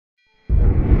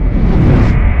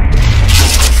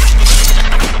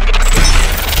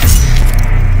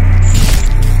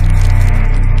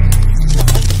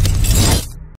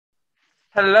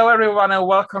Hello, everyone, and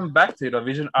welcome back to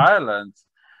Eurovision Ireland.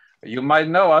 You might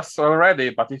know us already,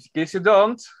 but in case you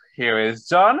don't, here is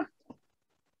John.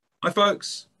 Hi,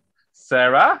 folks.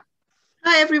 Sarah.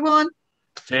 Hi, everyone.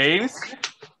 James.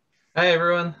 Hi,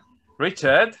 everyone.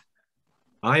 Richard.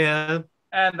 Hiya.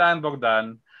 And I'm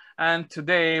Bogdan. And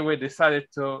today we decided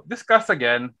to discuss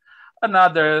again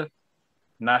another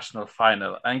national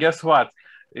final. And guess what?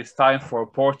 It's time for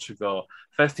Portugal,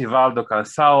 Festival do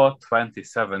Canção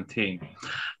 2017.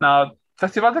 Now,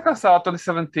 Festival do Canção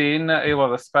 2017, it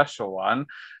was a special one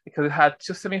because it had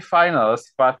two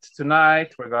semi-finals, but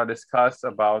tonight we're going to discuss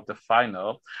about the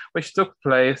final, which took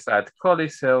place at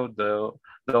Coliseu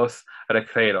dos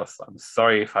Recreios. I'm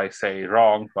sorry if I say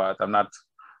wrong, but I'm not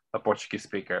a Portuguese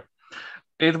speaker.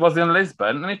 It was in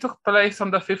Lisbon, and it took place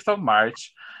on the 5th of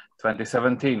March,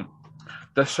 2017.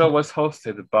 The show was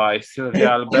hosted by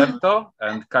Silvia Alberto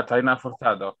and Catarina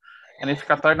Furtado. And if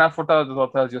Catarina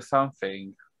Furtado tells you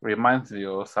something, reminds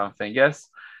you of something, yes,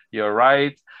 you're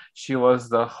right. She was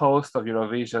the host of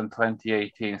Eurovision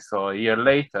 2018. So a year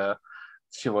later,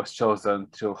 she was chosen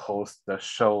to host the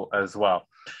show as well.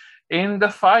 In the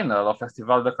final of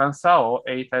Festival de Canção,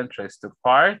 8 entries took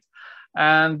part,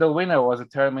 and the winner was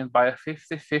determined by a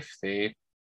 50-50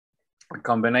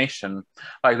 combination,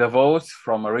 like the votes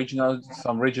from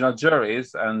some regional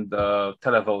juries and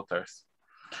televoters.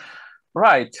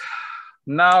 Right,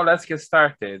 now let's get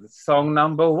started. Song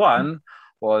number 1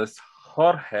 was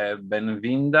Jorge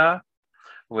Benvinda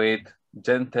with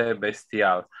Gente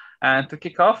Bestial. And to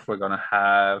kick off, we're gonna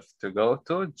have to go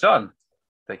to John.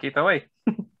 Take it away.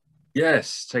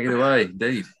 Yes, take it away,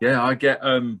 indeed. Yeah, I get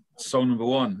song number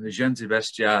 1, Gente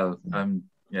Bestial.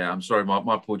 Yeah, I'm sorry,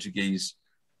 my Portuguese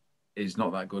is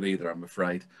not that good either, I'm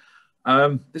afraid.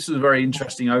 This was a very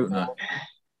interesting opener,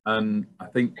 and I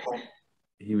think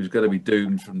he was going to be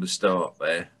doomed from the start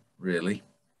there, really.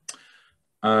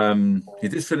 He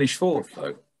did finish 4th,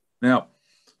 though. Now,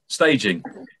 staging.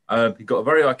 He got a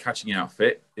very eye-catching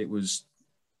outfit. It was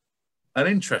an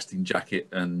interesting jacket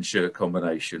and shirt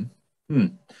combination.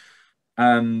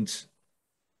 And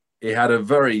it had a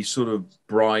very sort of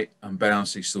bright and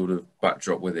bouncy sort of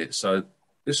backdrop with it. So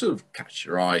it sort of catch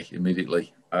your eye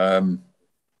immediately.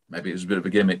 Maybe it was a bit of a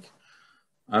gimmick.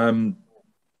 I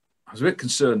was a bit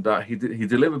concerned that he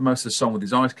delivered most of the song with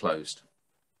his eyes closed.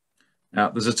 Now,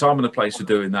 there's a time and a place for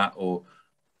doing that, or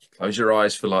close your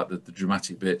eyes for like the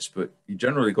dramatic bits, but you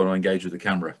generally got to engage with the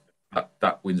camera.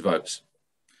 That wins votes.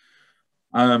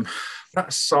 That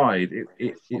aside,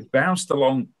 it bounced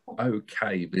along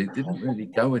okay, but it didn't really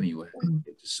go anywhere.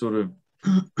 It just sort of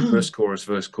verse, chorus,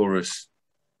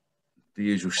 the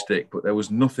usual stick, but there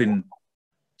was nothing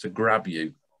to grab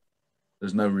you.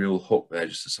 There's no real hook there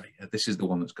just to say, yeah, this is the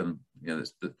one that's going to, you know,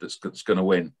 that's going to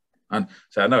win. And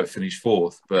so I know it finished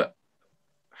 4th, but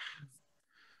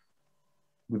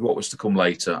with what was to come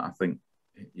later, I think,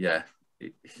 yeah,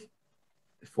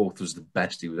 4th was the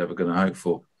best he was ever going to hope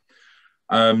for.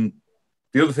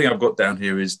 The other thing I've got down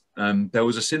here is there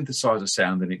was a synthesizer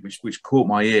sound in it which caught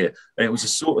my ear, and it was a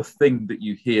sort of thing that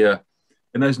you hear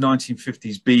in those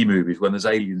 1950s B movies when there's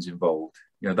aliens involved,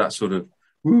 you know, that sort of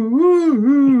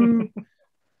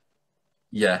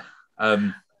yeah.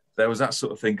 There was that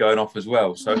sort of thing going off as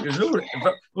well. So it was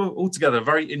altogether a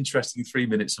very interesting 3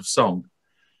 minutes of song.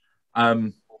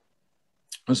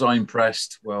 Was I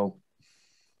impressed? Well,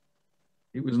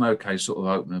 it was an okay sort of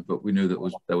opener, but we knew that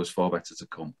there was far better to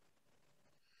come.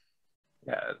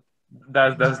 Yeah,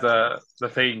 that's the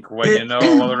thing when you know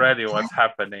already what's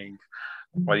happening.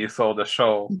 When you saw the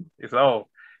show, it's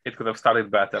it could have started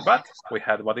better, but we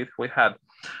had what we had.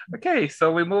 Okay,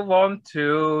 so we move on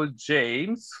to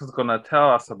James, who's gonna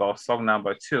tell us about song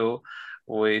number 2,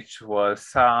 which was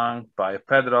sung by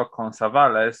Pedro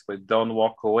Conchavales with "Don't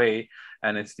Walk Away,"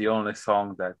 and it's the only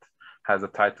song that has a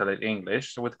title in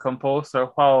English, with composer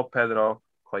João Pedro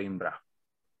Coimbra.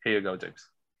 Here you go, James.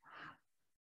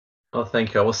 Oh,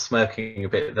 thank you. I was smirking a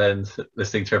bit then,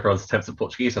 listening to everyone's attempts at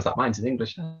Portuguese. I was like, mine's in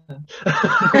English. Oh,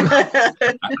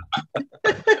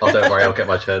 don't worry, I'll get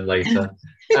my turn later.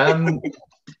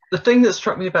 The thing that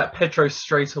struck me about Pedro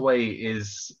straight away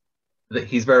is that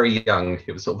he's very young.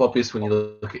 It was sort of obvious when you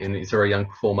look at him, he's a very young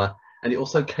performer. And it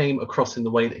also came across in the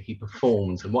way that he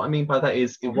performed. And what I mean by that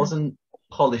is it wasn't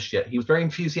polished yet. He was very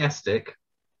enthusiastic,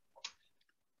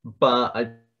 but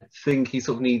I think he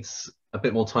sort of needs a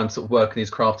bit more time to sort of work in his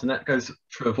craft, and that goes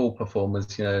true of all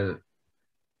performers. You know,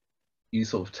 you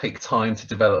sort of take time to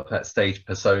develop that stage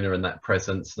persona and that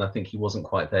presence, and I think he wasn't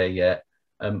quite there yet.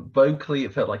 Vocally,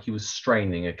 it felt like he was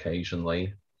straining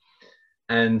occasionally.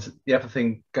 And the other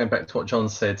thing, going back to what John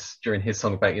said during his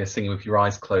song about, you know, singing with your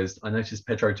eyes closed, I noticed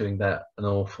Pedro doing that an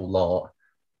awful lot.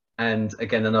 And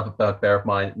again, another bugbear of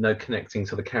mine, no connecting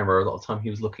to the camera. A lot of time he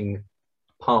was looking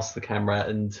past the camera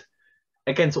and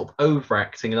again, sort of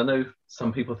overacting. And I know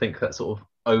some people think that sort of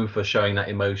over showing that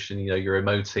emotion, you know, you're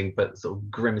emoting, but sort of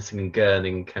grimacing and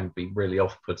gurning can be really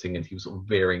off-putting, and he was sort of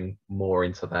veering more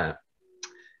into that.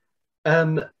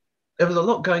 There was a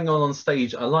lot going on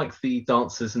stage. I liked the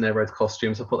dancers in their red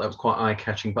costumes. I thought that was quite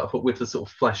eye-catching, but I thought with the sort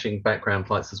of flashing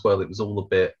background lights as well, it was all a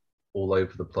bit all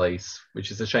over the place, which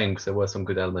is a shame because there were some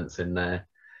good elements in there.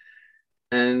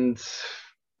 And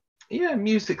yeah,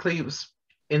 musically it was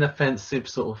inoffensive,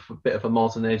 sort of a bit of a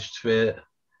modern edge to it,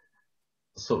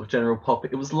 sort of general pop.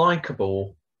 It was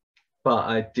likable, but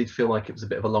I did feel like it was a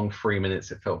bit of a long 3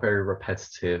 minutes. It felt very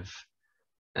repetitive.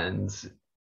 And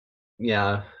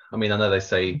yeah, I mean, I know they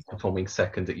say performing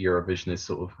second at Eurovision is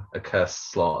sort of a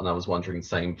cursed slot, and I was wondering the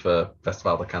same for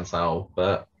Festival de Canção,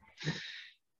 but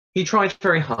he tried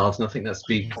very hard, and I think that's to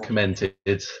be commended,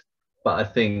 but I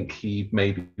think he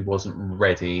maybe wasn't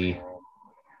ready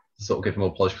to sort of give a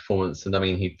more polished performance. And I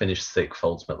mean, he finished sixth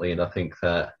ultimately, and I think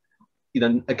that, you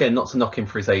know, again, not to knock him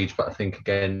for his age, but I think,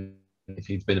 again, if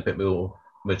he'd been a bit more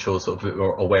mature, sort of a bit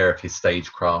more aware of his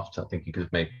stagecraft, I think he could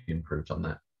have maybe improved on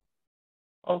that.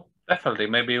 Oh, definitely.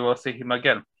 Maybe we'll see him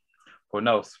again. Who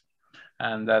knows?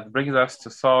 And that brings us to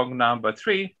song number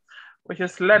 3, which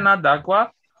is Lena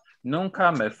d'Água,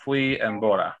 Nunca Me Fui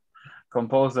Embora,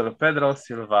 composer Pedro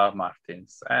Silva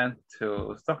Martins. And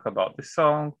to talk about this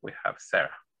song, we have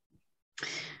Sarah.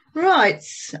 Right.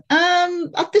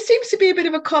 There seems to be a bit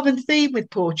of a common theme with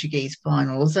Portuguese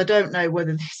finals. I don't know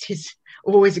whether this is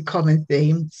always a common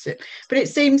theme, but it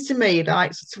seems to me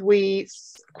like we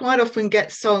quite often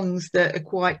get songs that are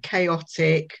quite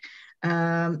chaotic,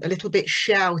 a little bit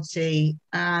shouty,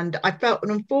 and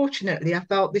unfortunately, I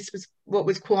felt this was what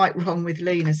was quite wrong with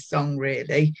Lena's song,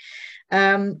 really.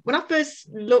 When I first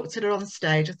looked at her on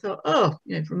stage, I thought, oh,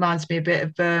 it reminds me a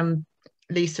bit of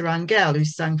Lisa Angel, who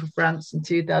sang for France in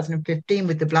 2015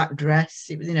 with the black dress.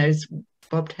 It was, it's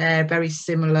bobbed hair, very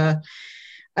similar.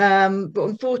 But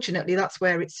unfortunately, that's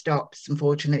where it stops,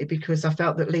 unfortunately, because I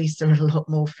felt that Lisa had a lot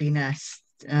more finesse,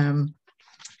 to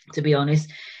be honest.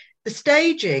 The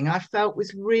staging, I felt,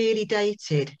 was really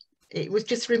dated. It was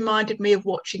just reminded me of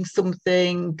watching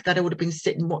something that I would have been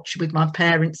sitting watching with my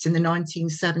parents in the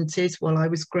 1970s while I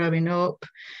was growing up.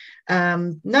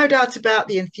 No doubt about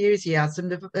the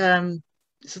enthusiasm, and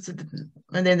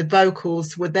then the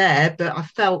vocals were there, but I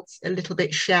felt a little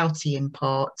bit shouty in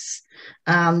parts.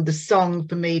 The song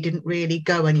for me didn't really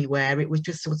go anywhere. It was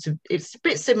just it's a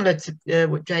bit similar to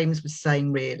what James was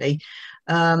saying, really.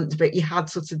 But you had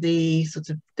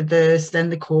the verse, then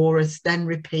the chorus, then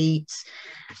repeat,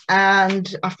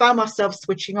 and I found myself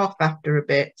switching off after a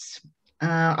bit.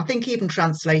 I think even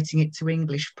translating it to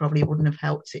English probably wouldn't have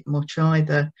helped it much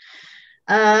either.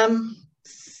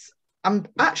 I'm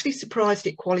actually surprised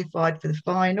it qualified for the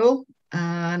final,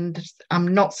 and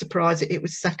I'm not surprised that it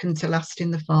was second to last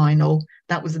in the final.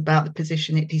 That was about the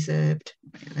position it deserved,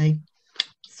 really.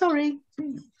 Sorry.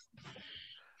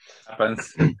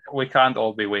 Happens. We can't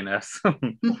all be winners.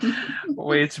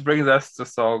 Which brings us to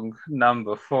song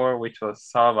number 4, which was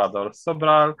Salvador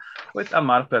Sobral with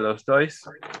Amar pelos dois,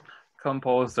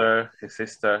 composer, his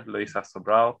sister, Luisa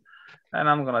Sobral. And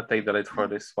I'm going to take the lead for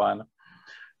this one.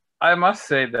 I must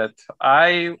say that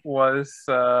I was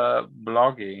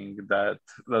blogging that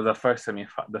the first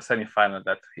semi-final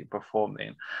that he performed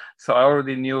in, so I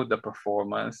already knew the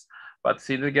performance. But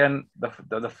see again,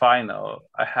 the final,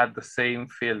 I had the same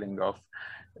feeling of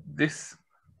this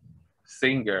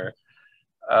singer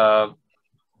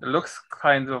looks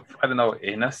kind of, I don't know,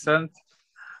 innocent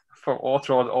throughout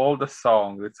all the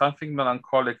song. It's something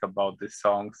melancholic about this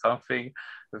song, something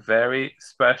very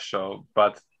special,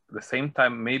 but at the same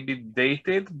time maybe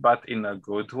dated, but in a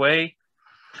good way.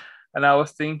 And I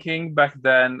was thinking back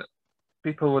then,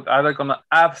 people would either gonna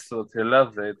absolutely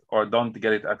love it or don't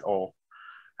get it at all.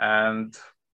 And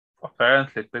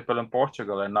apparently people in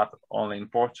Portugal, and not only in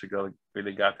Portugal,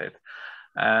 really got it.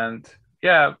 And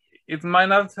yeah, it might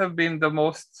not have been the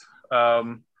most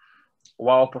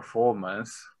wow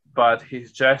performance, but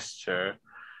his gesture,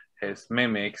 his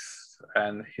mimics,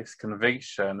 and his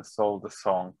conviction sold the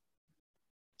song.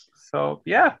 So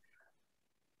yeah,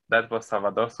 that was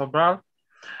Salvador Sobral.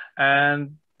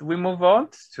 And we move on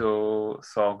to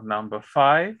song number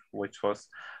 5, which was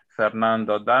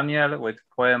Fernando Daniel with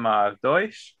Poema a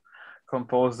Dois,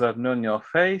 composer Nuno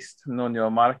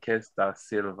Marques da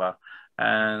Silva.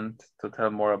 And to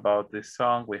tell more about this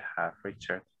song, we have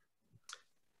Richard.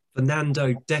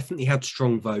 Fernando definitely had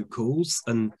strong vocals,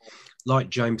 and like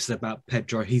James said about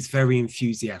Pedro, he's very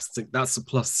enthusiastic. That's the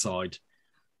plus side.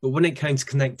 But when it came to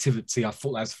connectivity, I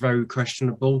thought that was very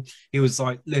questionable. He was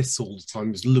like this all the time.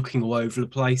 He was looking all over the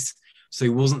place. So he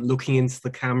wasn't looking into the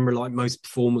camera like most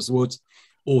performers would,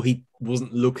 or he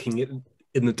wasn't looking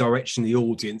in the direction of the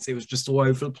audience. It was just all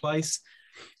over the place.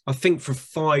 I think for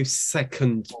 5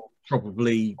 seconds,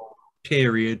 probably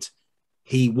period,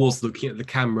 he was looking at the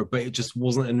camera, but it just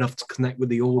wasn't enough to connect with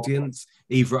the audience,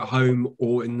 either at home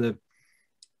or in the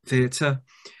theatre.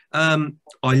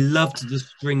 I loved the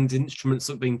stringed instruments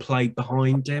that were being played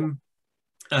behind him.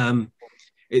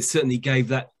 It certainly gave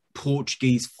that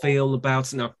Portuguese feel about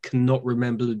it. And I cannot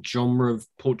remember the genre of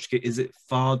Portuguese. Is it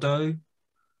fado?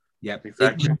 Yeah,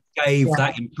 Exactly. It gave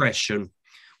that impression,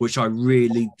 which I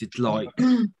really did like.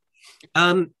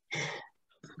 I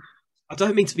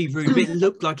don't mean to be rude, but it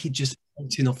looked like he just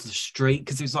walked in off the street,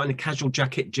 because it was like in a casual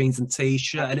jacket, jeans and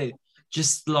t-shirt, and it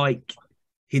just like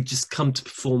he'd just come to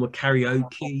perform a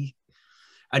karaoke.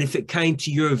 And if it came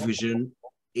to Eurovision,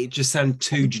 it just sounded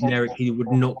too generic. He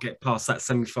would not get past that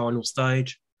semi-final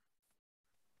stage.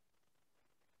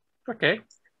 Okay,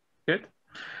 good.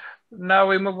 Now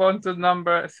we move on to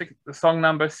song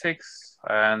number 6,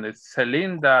 and it's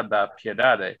Celinda da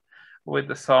Piedade with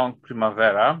the song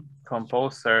Primavera,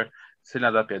 composer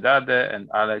Celinda da Piedade and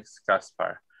Alex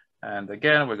Gaspar. And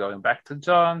again, we're going back to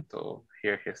John to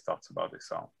hear his thoughts about this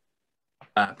song.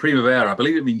 Primavera, I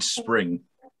believe it means spring.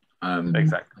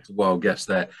 Exactly. That's a wild guess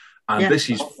there. And this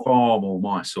is far more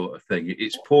my sort of thing.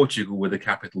 It's Portugal with a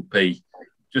capital P,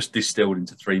 just distilled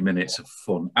into 3 minutes of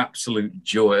fun. Absolute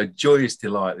joy, a joyous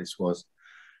delight this was.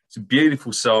 It's a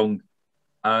beautiful song.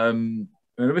 And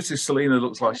obviously Selena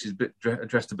looks like she's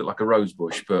dressed a bit like a rose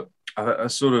bush, but I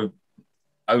sort of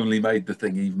only made the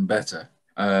thing even better.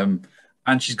 And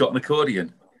she's got an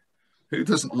accordion. Who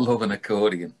doesn't love an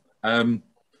accordion?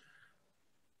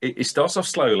 It starts off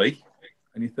slowly,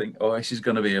 and you think, oh, this is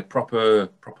going to be a proper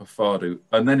fado,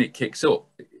 and then it kicks up.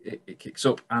 It kicks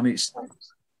up, and it's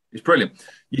brilliant.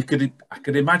 I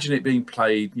could imagine it being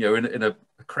played, in a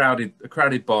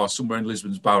crowded bar somewhere in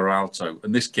Lisbon's Barra Alto,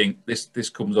 and this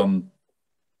comes on,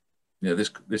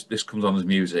 this comes on as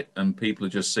music, and people are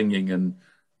just singing and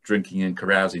drinking and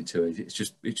carousing to it. It's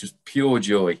just pure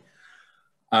joy.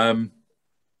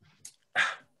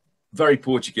 Very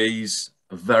Portuguese,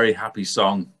 a very happy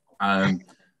song.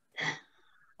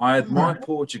 I admire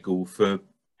Portugal for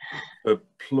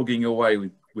plugging away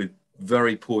with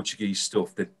very Portuguese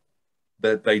stuff.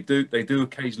 That they do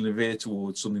occasionally veer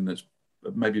towards something that's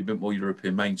maybe a bit more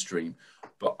European mainstream,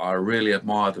 but I really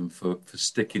admire them for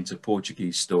sticking to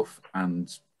Portuguese stuff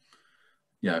and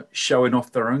showing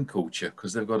off their own culture,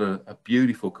 because they've got a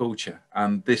beautiful culture.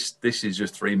 And this is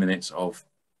just 3 minutes of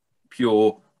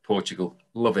pure Portugal.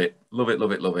 Love it, love it,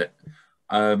 love it, love it.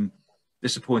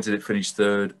 Disappointed it finished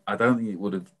third. I don't think it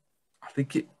would have.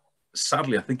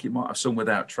 Sadly, I think it might have sung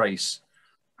without Trace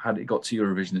had it got to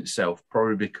Eurovision itself,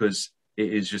 probably because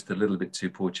it is just a little bit too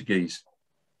Portuguese.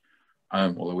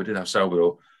 Although we did have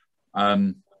Salvador.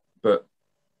 But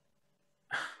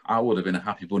I would have been a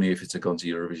happy bunny if it had gone to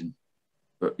Eurovision.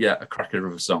 But yeah, a cracker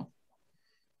of a song.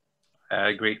 I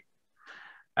agree.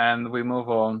 And we move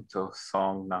on to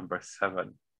song number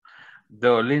 7.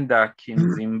 Deolinda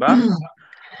Quinzimba,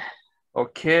 O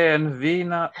que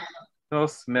envina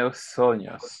nos meus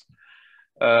sonhos.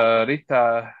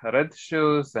 Rita Red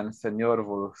Shoes and Senor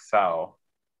Volução.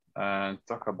 And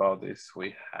talk about this,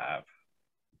 we have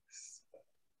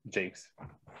James.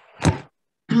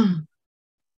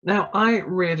 Now, I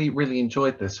really, really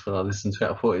enjoyed this when I listened to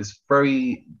it. I thought it was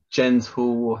very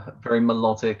gentle, very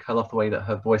melodic. I love the way that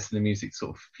her voice and the music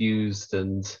sort of fused,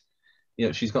 and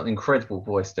she's got an incredible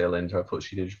voice, Deolinda. I thought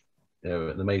she did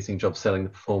an amazing job selling the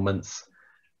performance.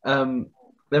 There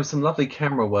was some lovely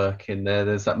camera work in there.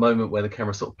 There's that moment where the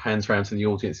camera sort of pans around and the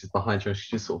audience is behind her, and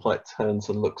she just sort of like turns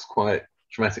and looks quite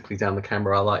dramatically down the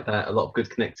camera. I like that. A lot of good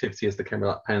connectivity as the camera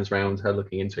like pans around her,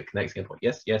 looking into it, connecting. I thought,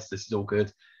 yes, this is all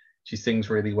good. She sings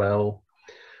really well.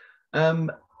 I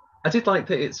did like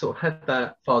that it sort of had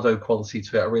that fado quality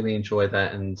to it. I really enjoyed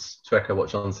that. And to echo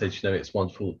what John said, it's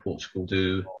wonderful that Portugal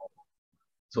do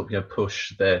sort of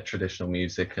push their traditional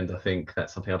music, and I think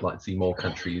that's something I'd like to see more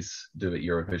countries do at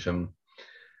Eurovision.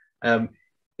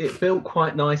 It built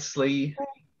quite nicely.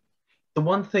 The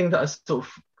one thing that I sort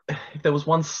of, if there was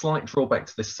one slight drawback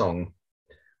to this song,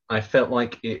 I felt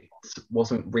like it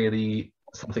wasn't really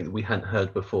something that we hadn't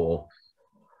heard before.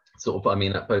 Sort of, I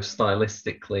mean, both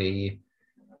stylistically,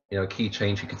 a key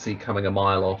change you could see coming a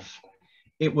mile off.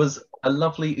 It was a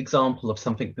lovely example of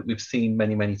something that we've seen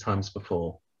many, many times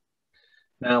before.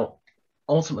 Now,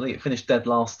 ultimately, it finished dead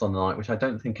last on the night, which I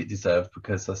don't think it deserved,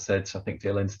 because I think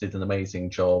Deolinda did an amazing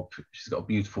job. She's got a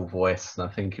beautiful voice, and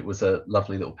I think it was a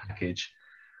lovely little package.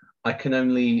 I can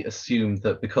only assume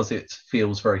that because it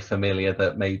feels very familiar,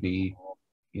 that maybe,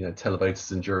 you know,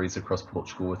 televoters and juries across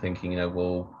Portugal were thinking, you know,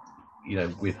 well, you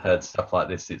know, we've heard stuff like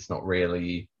this, it's not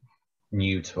really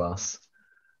new to us.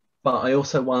 But I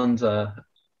also wonder,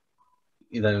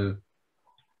 you know,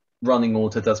 running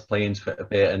order does play into it a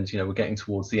bit, and, you know, we're getting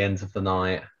towards the end of the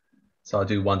night. So I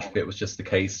do wonder if it was just a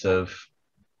case of,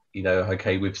 you know,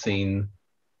 okay, we've seen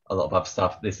a lot of other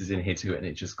stuff, this is in here too, and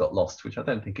it just got lost, which I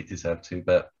don't think it deserved to,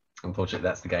 but unfortunately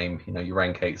that's the game. You know, you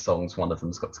rank 8 songs, one of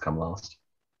them's got to come last.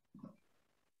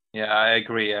 Yeah, I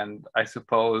agree. And I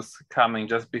suppose coming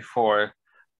just before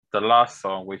the last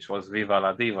song, which was Viva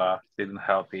la Diva, didn't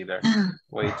help either,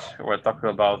 which we're talking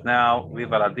about now.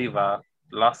 Viva la Diva,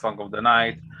 last song of the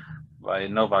night by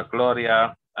Nova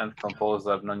Gloria and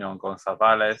composer Nuno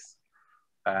Gonçalves.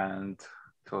 And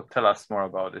to tell us more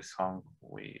about this song,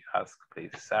 we ask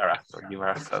please Sarah to give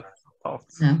us her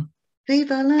thoughts. Yeah.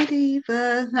 Viva la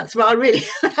Diva. That's what I really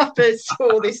first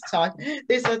saw this time.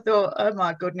 This, I thought, oh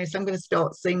my goodness, I'm going to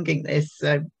start singing this.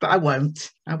 But I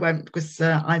won't. I won't, because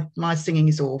my singing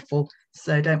is awful.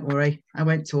 So don't worry. I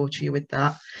won't torture you with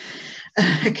that.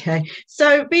 Okay.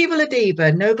 So Viva la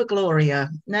Diva, Nova Gloria.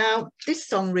 Now, this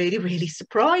song really, really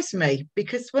surprised me,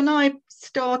 because when I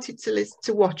started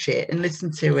to watch it and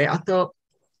listen to it, I thought,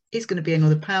 it's going to be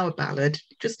another power ballad,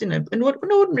 just an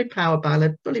ordinary power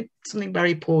ballad, but something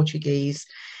very Portuguese.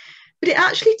 But it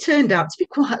actually turned out to be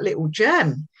quite a little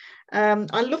gem.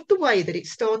 I loved the way that it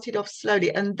started off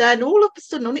slowly, and then all of a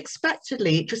sudden,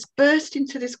 unexpectedly, it just burst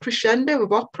into this crescendo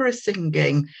of opera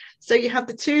singing. So you have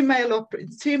the two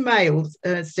male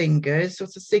singers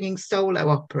sort of singing solo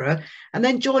opera, and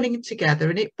then joining them together,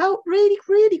 and it felt really,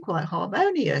 really quite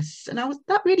harmonious. And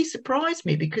that really surprised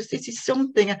me, because this is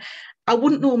something I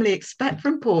wouldn't normally expect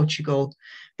from Portugal,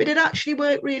 but it actually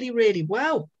worked really, really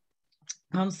well.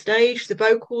 On stage, the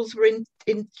vocals were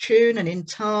in tune and in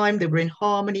time. They were in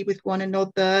harmony with one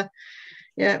another.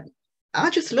 Yeah, I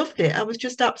just loved it. I was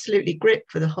just absolutely gripped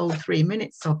for the whole 3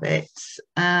 minutes of it.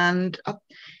 And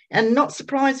not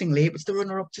surprisingly, it was the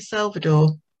runner-up to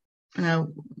Salvador, you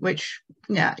know, which,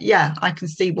 yeah, I can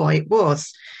see why it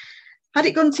was. Had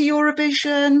it gone to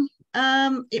Eurovision,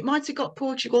 it might have got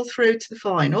Portugal through to the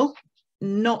final.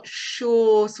 Not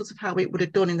sure sort of how it would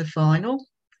have done in the final,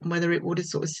 whether it would have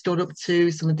sort of stood up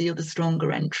to some of the other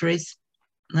stronger entries.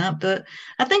 But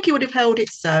I think it would have held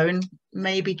its own,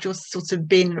 maybe just sort of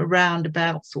been around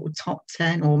about sort of top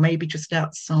 10 or maybe just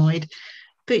outside.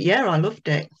 But yeah, I loved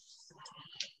it.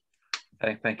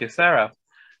 Thank you, Sarah.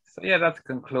 So yeah, that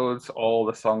concludes all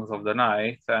the songs of the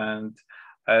night. And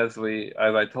as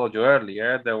I told you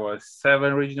earlier, there were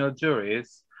 7 regional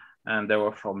juries, and they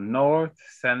were from North,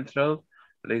 Central,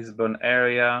 Lisbon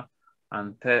area,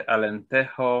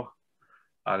 Alentejo,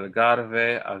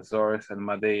 Algarve, Azores, and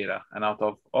Madeira. And out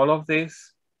of all of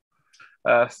these,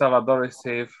 Salvador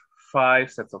received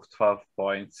 5 sets of 12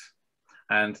 points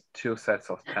and 2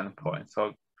 sets of 10 points.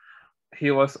 So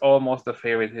he was almost the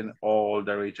favorite in all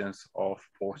the regions of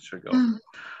Portugal.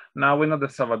 Now we know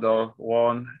that Salvador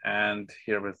won, and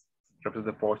he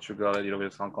represented Portugal at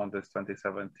Eurovision Song Contest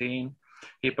 2017.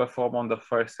 He performed on the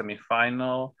first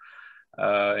semi-final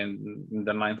in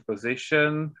the 9th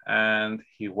position, and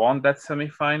he won that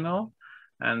semi-final.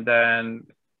 And then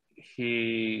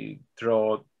he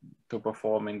drew to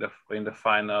perform in the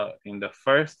final in the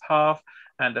first half,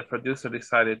 and the producer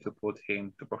decided to put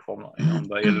him to perform on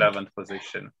the 11th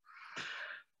position.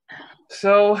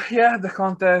 So yeah, the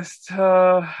contest,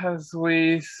 as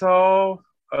we saw,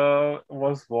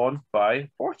 was won by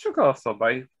Portugal, so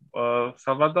by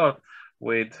Salvador,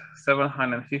 with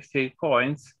 758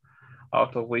 points,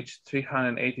 out of which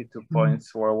 382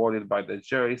 points were awarded by the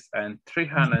juries and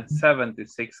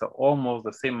 376, so almost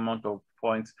the same amount of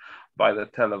points, by the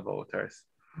televoters.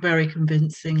 Very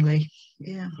convincingly,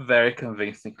 yeah. Very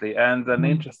convincingly. And an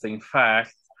interesting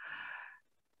fact,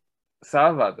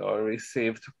 Salvador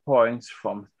received points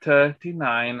from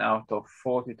 39 out of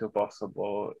 42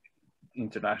 possible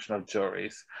international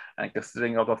juries. And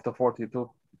considering out of the 42,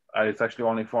 it's actually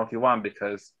only 41,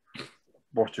 because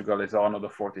Portugal is one of the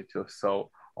 42.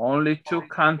 So only 2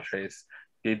 countries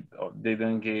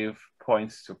didn't give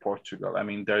points to Portugal. I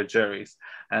mean, their juries.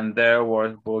 And there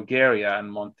were Bulgaria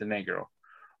and Montenegro.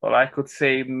 Well, I could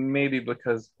say maybe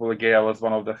because Bulgaria was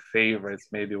one of the favorites,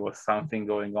 maybe was something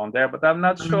going on there, but I'm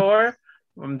not sure.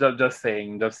 I'm just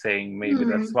saying maybe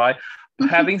that's why.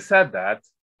 Having said that,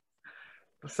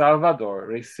 Salvador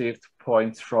received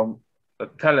points from the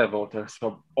televoters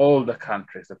from all the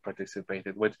countries that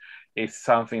participated, which is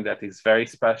something that is very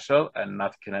special, and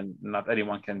not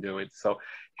anyone can do it. So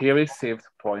he received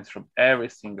points from every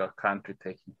single country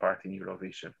taking part in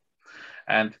Eurovision.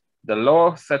 And The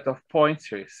lowest set of points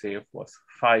he received was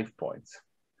 5 points,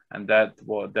 and that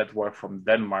were from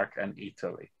Denmark and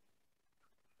Italy.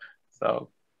 So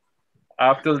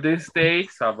after this day,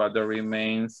 Salvador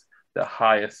remains the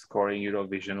highest scoring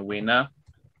Eurovision winner.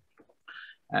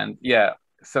 And yeah,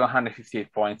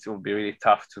 758 points will be really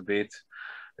tough to beat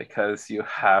because you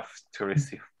have to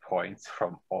receive points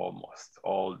from almost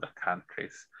all the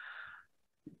countries.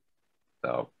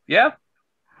 So yeah.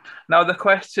 Now the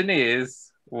question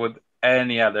is, would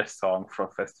any other song from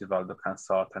Festival do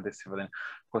Canção 2017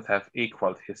 could have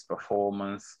equaled his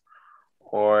performance?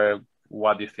 Or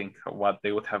what do you think, what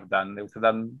they would have done? They would have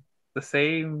done the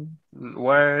same,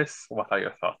 worse? What are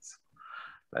your thoughts?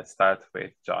 Let's start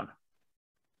with John.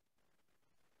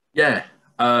 Yeah,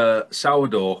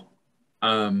 Salvador.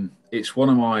 It's one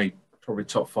of my probably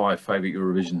top 5 favourite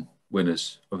Eurovision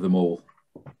winners of them all,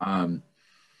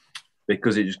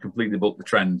 because it just completely bucked the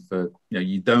trend for,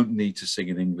 you don't need to sing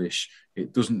in English.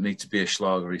 It doesn't need to be a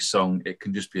schlagery song. It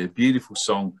can just be a beautiful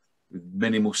song with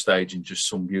minimal staging, just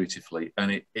sung beautifully,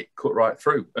 and it cut right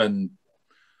through. And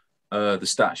the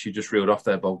stats you just reeled off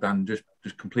there, Bogdan, just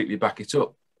completely back it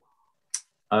up.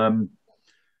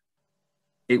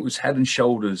 It was head and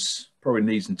shoulders, probably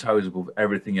knees and toes above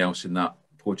everything else in that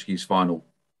Portuguese final.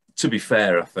 To be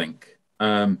fair, I think.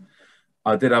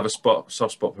 I did have a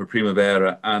soft spot for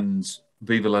Primavera, and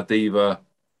Viva la Diva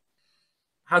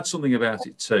had something about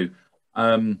it too.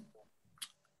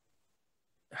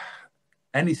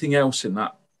 Anything else in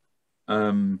that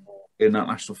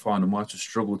national final might have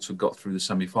struggled to got through the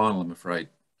semi-final, I'm afraid.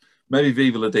 Maybe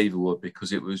Viva la Diva would,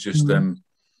 because it was just a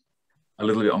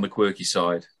little bit on the quirky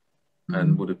side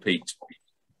and would have piqued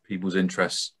people's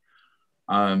interests.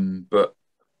 But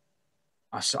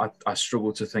I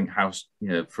struggle to think how,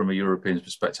 from a European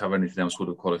perspective, how anything else would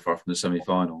have qualified from the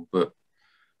semi-final. But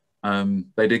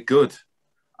they did good.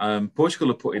 Portugal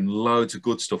have put in loads of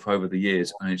good stuff over the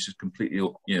years, and it's just completely,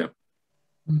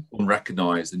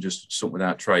 unrecognised and just something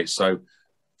without trace. So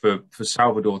for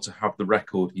Salvador to have the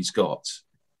record he's got,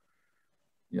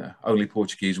 only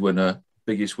Portuguese winner,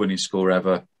 biggest winning score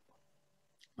ever,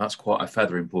 that's quite a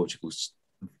feather in Portugal's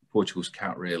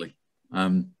cap, really.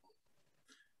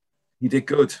 He did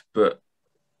good, but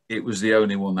it was the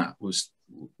only one that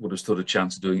would have stood a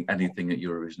chance of doing anything at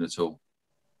Eurovision at all.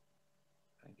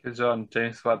 Thank you, John.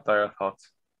 James, what are your thoughts?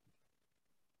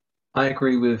 I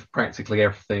agree with practically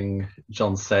everything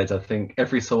John said. I think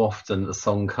every so often a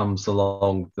song comes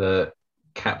along that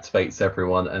captivates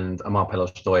everyone, and Amar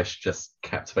Pelos Dois just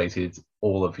captivated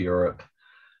all of Europe.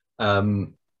 I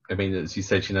mean, as you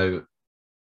said,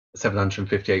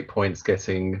 758 points,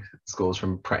 getting scores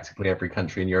from practically every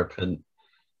country in Europe, and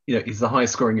he's the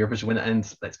highest scoring Eurovision winner,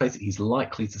 and let's face it, he's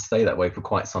likely to stay that way for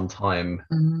quite some time.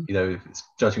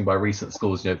 Judging by recent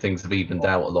scores, things have evened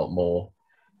out a lot more,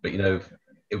 but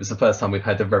it was the first time we've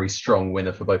had a very strong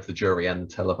winner for both the jury and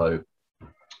the televote.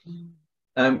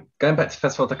 Going back to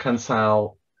Festival da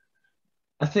Canção,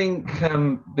 I think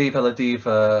Viva la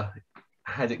Diva,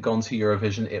 had it gone to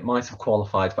Eurovision, it might have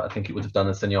qualified, but I think it would have done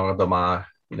a Senhora do Mar.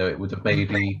 It would have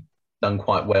maybe done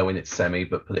quite well in its semi,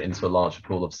 but put it into a larger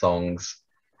pool of songs.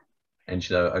 And,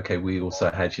 okay, we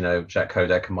also had, Jack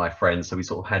Kodak and My Friend, so we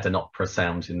sort of had an opera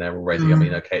sound in there already. I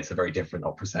mean, okay, it's a very different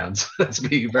opera sound, let's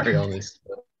be very honest.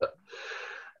 But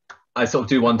I sort of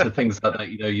do wonder things like that,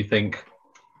 you think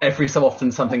every so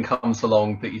often something comes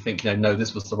along that you think, no,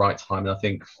 this was the right time. And I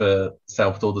think for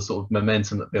Salvador, the sort of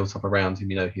momentum that built up around him,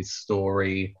 his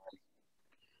story,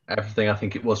 everything, I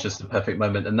think it was just a perfect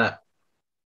moment. And that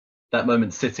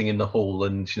moment sitting in the hall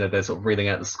and, they're sort of reading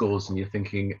out the scores and you're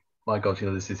thinking, my God,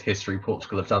 this is history.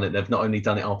 Portugal have done it. They've not only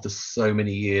done it after so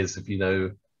many years of,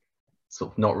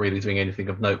 sort of not really doing anything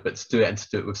of note, but to do it and to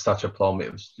do it with such aplomb,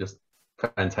 it was just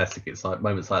fantastic. It's like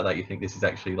moments like that you think this is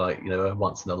actually like a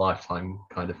once in a lifetime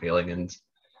kind of feeling. And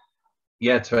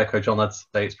yeah, to echo John, I'd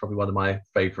say it's probably one of my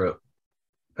favorite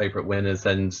winners.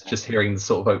 And just hearing the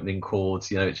sort of opening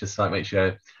chords, it just like makes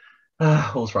you go,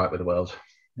 all's right with the world.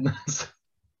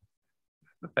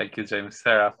 Thank you, James.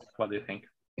 Sarah, what do you think?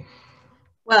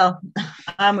 Well,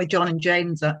 I'm with John and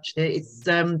James, actually. It's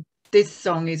this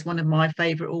song is one of my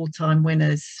favorite all-time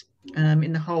winners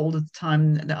in the whole of the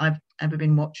time that I've ever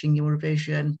been watching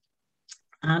Eurovision.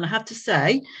 And I have to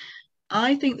say,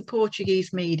 I think the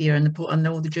Portuguese media and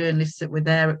all the journalists that were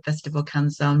there at Festival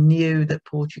Canção knew that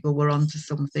Portugal were onto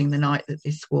something the night that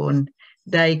this won.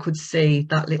 They could see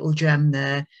that little gem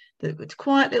there, that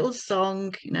quiet little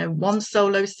song, one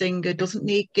solo singer, doesn't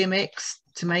need gimmicks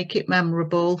to make it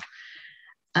memorable.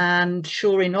 And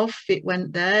sure enough, it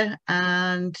went there,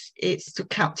 and it's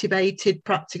captivated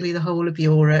practically the whole of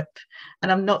Europe.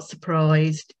 And I'm not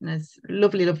surprised. And it's a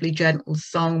lovely, lovely, gentle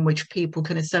song which people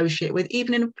can associate with,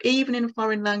 even in a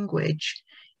foreign language.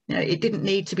 You know, it didn't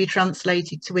need to be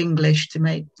translated to English to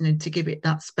make, you know, to give it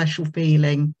that special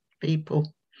feeling.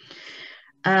 People.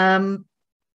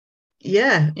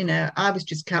 Yeah, you know, I was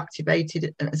just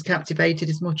captivated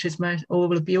as much as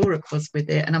all of Europe was with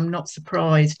it, and I'm not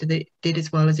surprised that it did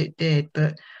as well as it did.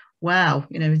 But wow,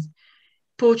 you know,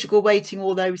 Portugal waiting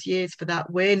all those years for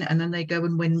that win, and then they go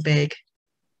and win big,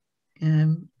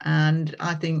 and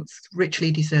I think it's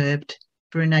richly deserved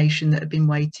for a nation that had been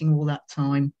waiting all that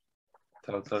time.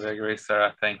 Totally agree,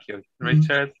 Sarah. Thank you,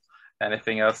 Richard.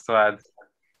 Anything else to add?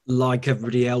 Like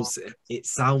everybody else,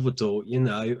 it's Salvador. You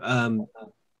know.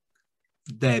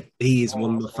 He is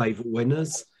one of my favourite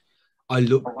winners. I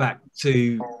look back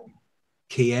to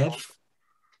Kiev,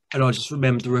 and I just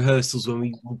remember the rehearsals when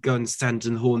we would go and stand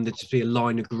in the hall, and there'd just be a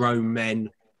line of grown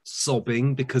men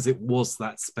sobbing because it was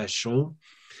that special.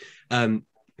 And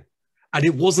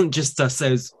it wasn't just us,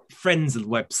 there was friends of the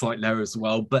website there as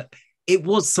well, but it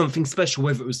was something special,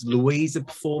 whether it was Louisa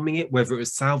performing it, whether it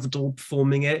was Salvador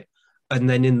performing it, and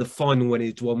then in the final when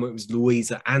it won, it was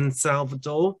Louisa and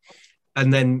Salvador.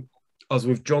 And then I was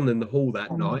with John in the hall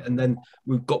that night, and then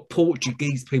we've got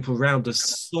Portuguese people around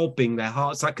us sobbing their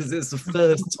hearts out because it's the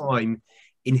first time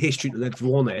in history that they've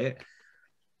won it.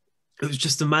 It was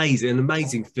just amazing, an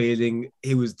amazing feeling.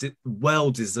 He was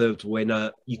well-deserved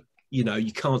winner. You know,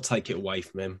 you can't take it away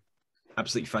from him.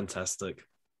 Absolutely fantastic.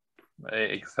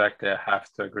 Exactly, I have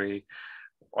to agree.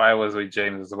 I was with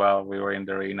James as well. We were in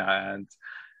the arena and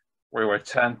we were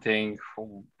chanting,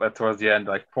 but towards the end,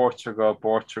 like Portugal,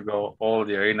 Portugal, all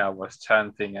the arena was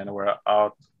chanting, and we're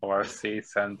out of our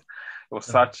seats, and it was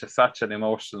such an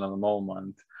emotional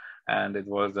moment, and it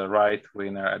was the right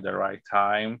winner at the right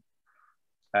time.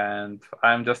 And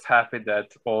I'm just happy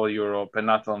that all Europe, and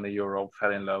not only Europe,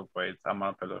 fell in love with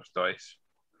Amor pelos dois.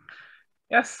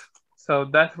 Yes, so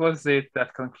that was it.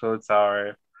 That concludes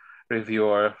our review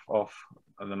of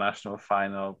the national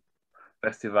final,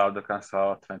 Festival de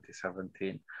Canção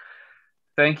 2017.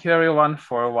 Thank you everyone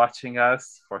for watching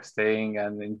us, for staying,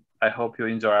 and I hope you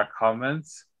enjoy our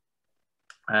comments.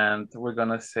 And we're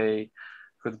gonna say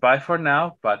goodbye for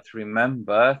now, but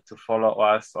remember to follow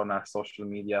us on our social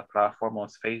media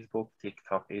platforms, Facebook,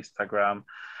 TikTok, Instagram,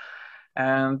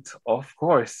 and of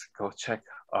course, go check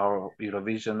our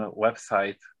Eurovision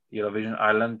website,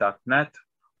 eurovisionisland.net,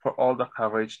 for all the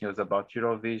coverage, news about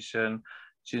Eurovision,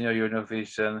 Junior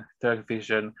Eurovision, Third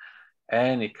Vision,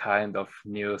 any kind of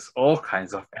news, all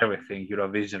kinds of everything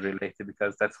Eurovision related,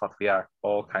 because that's what we are,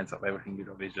 all kinds of everything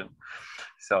Eurovision.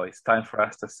 So it's time for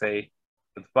us to say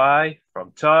goodbye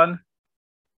from John.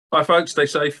 Bye, folks. Stay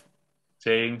safe.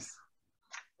 James.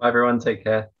 Bye, everyone. Take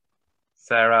care.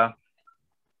 Sarah.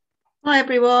 Bye,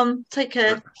 everyone. Take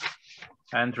care.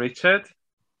 And Richard.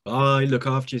 Bye. Look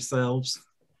after yourselves.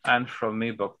 And from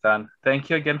me, Bogdan. Thank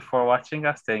you again for watching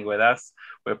us, staying with us.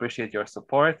 We appreciate your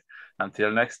support.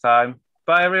 Until next time,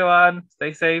 bye everyone.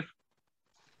 Stay safe.